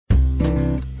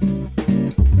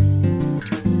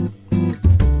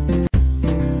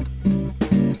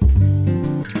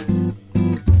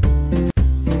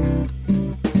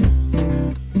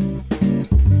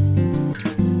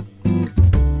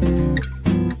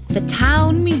The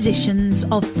Town Musicians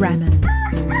of Bremen.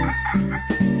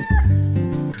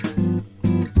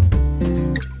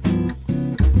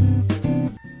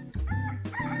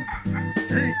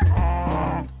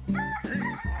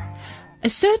 A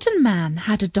certain man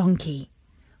had a donkey,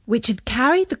 which had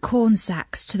carried the corn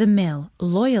sacks to the mill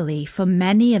loyally for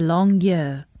many a long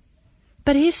year.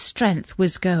 But his strength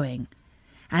was going,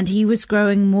 and he was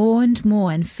growing more and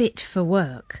more unfit for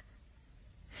work.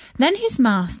 Then his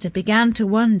master began to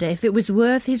wonder if it was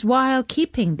worth his while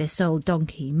keeping this old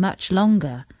donkey much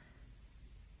longer.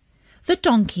 The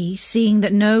donkey, seeing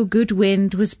that no good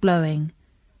wind was blowing,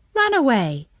 ran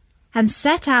away and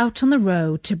set out on the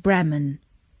road to Bremen.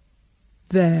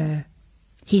 "There,"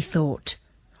 he thought,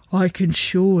 "I can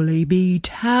surely be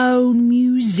town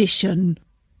musician."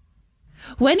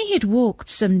 When he had walked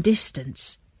some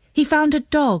distance, he found a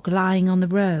dog lying on the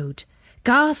road,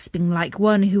 gasping like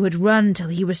one who had run till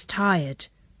he was tired.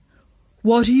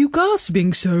 "What are you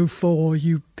gasping so for,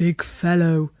 you big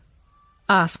fellow?"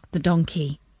 asked the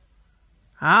donkey.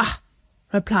 "Ah,"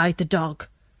 replied the dog,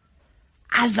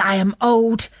 "as I am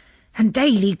old and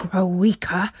daily grow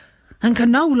weaker and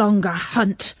can no longer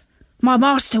hunt, my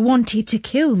master wanted to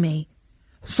kill me,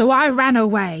 so I ran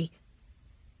away.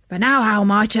 But now how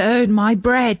am I to earn my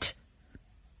bread?"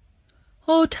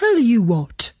 "I'll tell you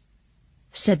what,"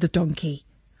 said the donkey.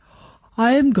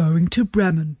 "I am going to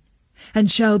Bremen,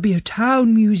 and shall be a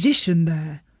town musician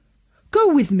there.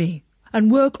 Go with me,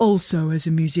 and work also as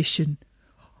a musician.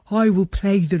 I will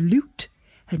play the lute,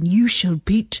 and you shall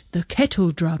beat the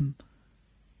kettle drum."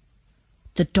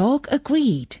 The dog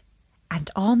agreed, and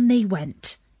on they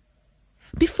went.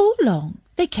 Before long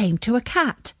they came to a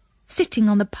cat, sitting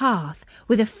on the path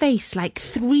with a face like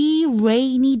 3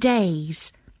 rainy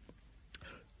days.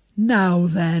 "Now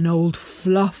then, old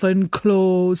Fluff and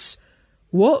Claws,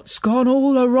 what's gone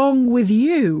all wrong with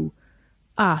you?"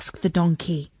 asked the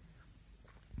donkey.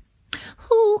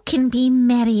 "Who can be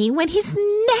merry when his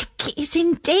neck is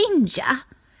in danger?"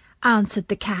 answered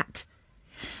the cat.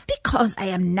 "Because I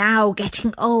am now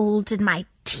getting old and my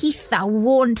teeth are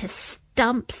worn to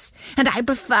stumps, and I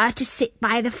prefer to sit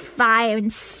by the fire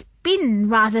and spin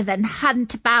rather than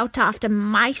hunt about after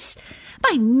mice.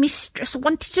 My mistress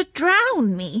wanted to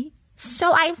drown me,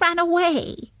 so I ran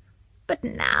away. But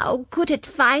now good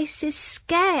advice is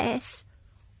scarce.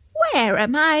 Where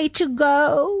am I to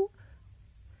go?"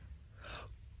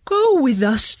 "Go with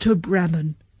us to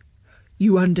Bremen.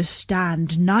 You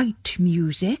understand night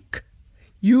music.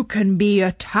 You can be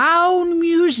a town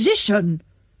musician."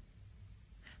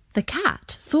 The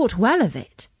cat thought well of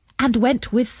it and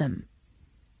went with them.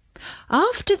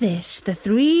 After this, the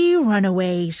 3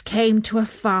 runaways came to a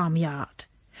farmyard,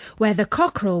 where the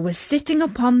cockerel was sitting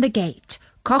upon the gate,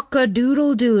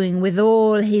 cock-a-doodle-doing with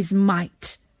all his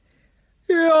might.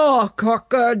 "Your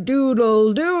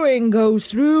cock-a-doodle-doing goes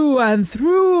through and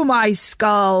through my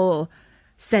skull,"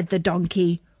 said the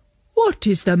donkey. "What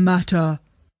is the matter?"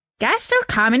 "Guess they're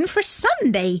coming for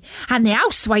Sunday, and the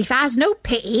housewife has no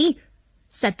pity,"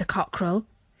 said the cockerel,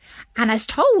 "and has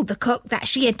told the cook that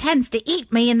she intends to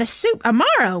eat me in the soup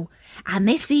tomorrow, and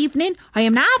this evening I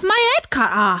am to have my head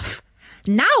cut off.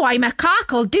 Now I'm a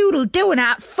cockle-doodle-doing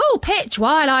at full pitch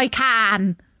while I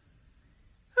can."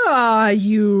 "Ah,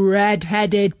 you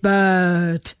red-headed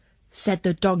bird," said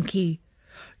the donkey,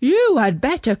 "you had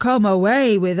better come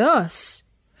away with us.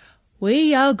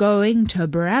 We are going to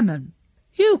Bremen.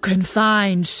 You can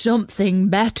find something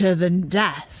better than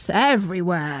death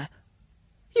everywhere.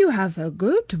 You have a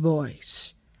good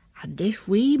voice, and if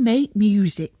we make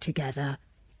music together,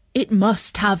 it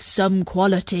must have some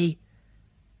quality."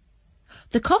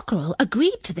 The cockerel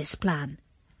agreed to this plan,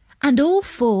 and all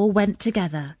 4 went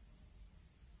together.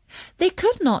 They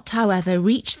could not, however,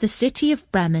 reach the city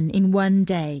of Bremen in one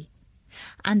day,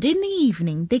 and in the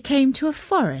evening they came to a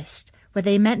forest where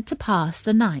they meant to pass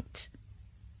the night.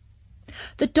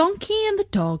 The donkey and the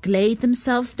dog laid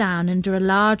themselves down under a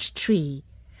large tree,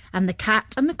 and the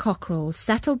cat and the cockerel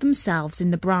settled themselves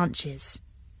in the branches.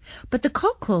 But the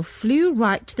cockerel flew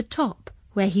right to the top,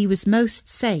 where he was most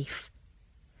safe.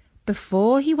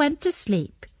 Before he went to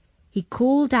sleep, he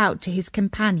called out to his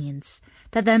companions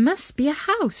that there must be a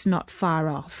house not far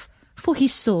off, for he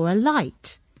saw a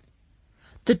light.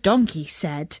 The donkey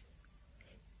said,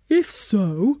 "If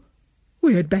so,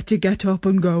 we had better get up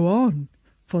and go on,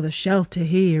 for the shelter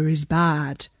here is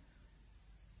bad."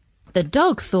 The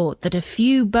dog thought that a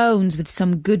few bones with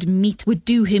some good meat would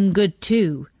do him good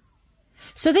too.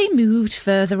 So they moved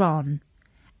further on,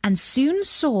 and soon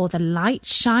saw the light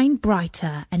shine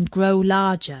brighter and grow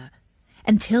larger,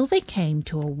 until they came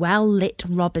to a well-lit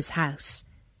robber's house.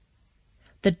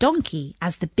 The donkey,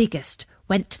 as the biggest,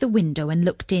 went to the window and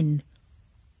looked in.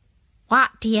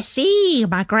 "What do you see,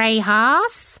 my grey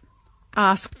horse?"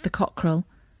 asked the cockerel.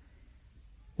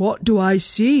 "What do I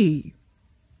see?"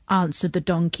 answered the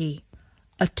donkey.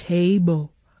 "A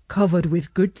table covered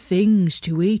with good things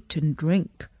to eat and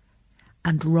drink,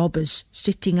 and robbers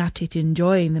sitting at it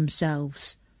enjoying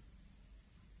themselves."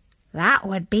 "That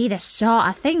would be the sort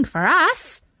of thing for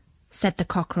us," said the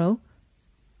cockerel.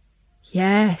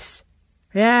 Yes,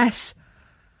 yes.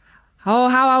 Oh,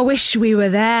 how I wish we were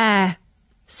there,"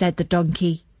 said the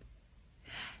donkey.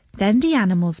 Then the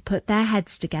animals put their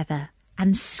heads together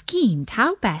and schemed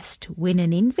how best to win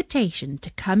an invitation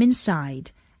to come inside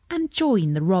and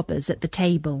join the robbers at the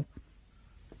table.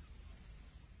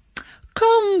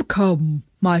 "Come, come,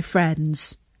 my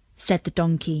friends," said the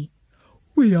donkey.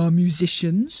 "We are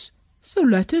musicians, so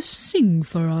let us sing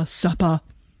for our supper."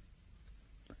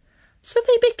 So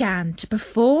they began to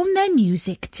perform their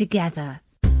music together.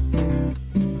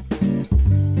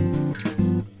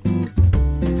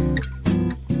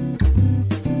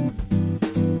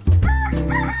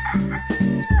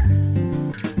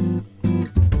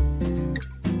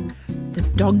 The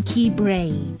donkey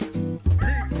brayed.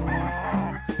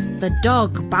 The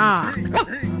dog barked.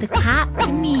 The cat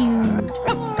mewed,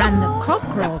 And the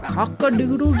cockerel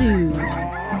cock-a-doodle-dooed.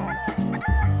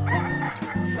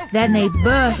 Then they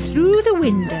burst through the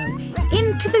window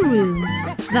into the room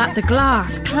so that the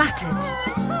glass clattered.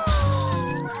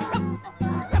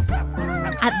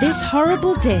 At this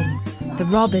horrible din, the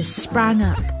robbers sprang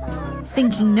up,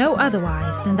 thinking no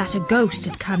otherwise than that a ghost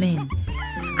had come in,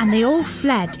 and they all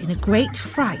fled in a great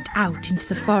fright out into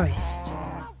the forest.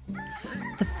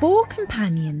 The four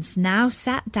companions now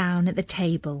sat down at the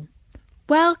table,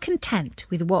 well content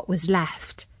with what was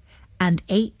left, and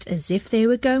ate as if they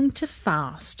were going to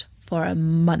fast for a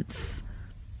month.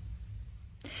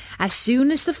 As soon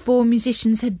as the four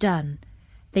musicians had done,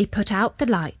 they put out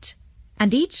the light,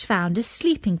 and each found a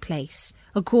sleeping place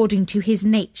according to his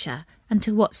nature and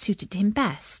to what suited him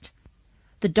best.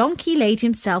 The donkey laid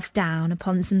himself down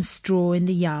upon some straw in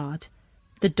the yard,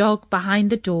 the dog behind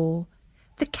the door,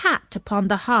 the cat upon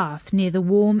the hearth near the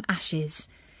warm ashes,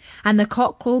 and the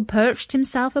cockerel perched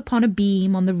himself upon a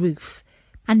beam on the roof,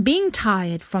 and being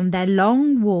tired from their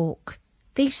long walk,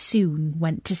 they soon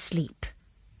went to sleep.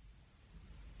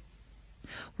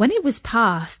 When it was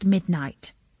past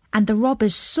midnight, and the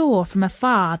robbers saw from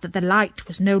afar that the light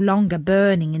was no longer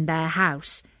burning in their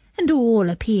house, and all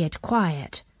appeared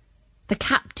quiet, the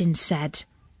captain said,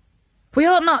 "We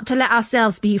ought not to let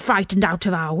ourselves be frightened out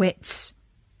of our wits,"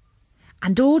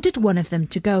 and ordered one of them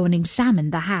to go and examine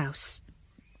the house.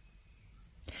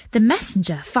 The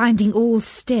messenger, finding all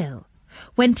still,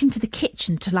 went into the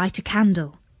kitchen to light a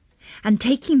candle, and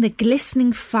taking the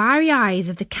glistening fiery eyes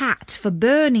of the cat for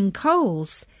burning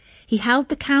coals, he held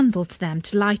the candle to them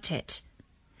to light it.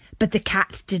 But the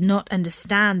cat did not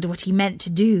understand what he meant to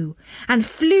do, and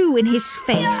flew in his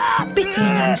face,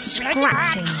 spitting and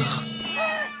scratching.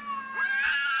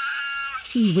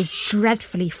 He was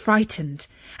dreadfully frightened,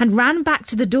 and ran back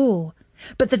to the door,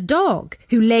 but the dog,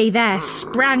 who lay there,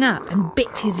 sprang up and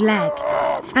bit his leg,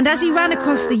 and as he ran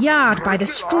across the yard by the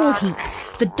straw heap,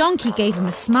 the donkey gave him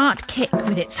a smart kick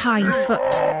with its hind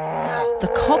foot.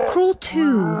 The cockerel,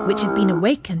 too, which had been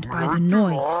awakened by the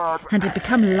noise, and had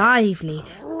become lively,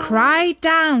 cried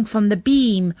down from the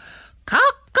beam,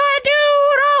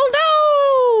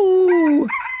 "Cock-a-doodle-doo!"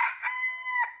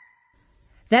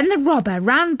 Then the robber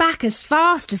ran back as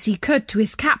fast as he could to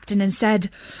his captain and said,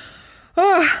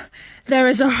 "Oh, there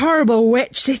is a horrible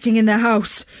witch sitting in the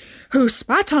house, who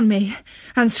spat on me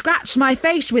and scratched my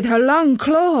face with her long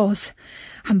claws.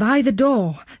 And by the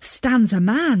door stands a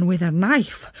man with a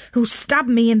knife, who stabbed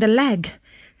me in the leg.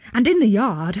 And in the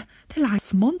yard there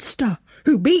lies a monster,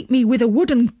 who beat me with a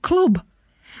wooden club.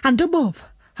 And above,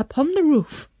 upon the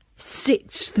roof,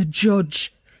 sits the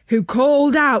judge, who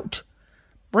called out,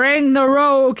 'Bring the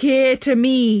rogue here to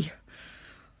me.'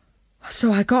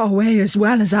 So I got away as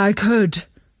well as I could."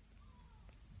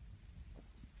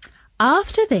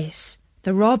 After this,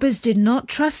 the robbers did not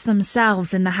trust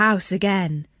themselves in the house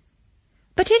again.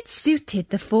 But it suited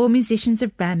the four musicians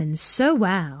of Bremen so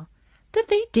well that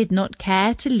they did not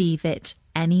care to leave it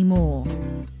any more.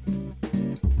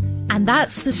 And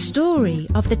that's the story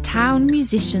of the Town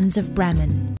Musicians of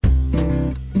Bremen.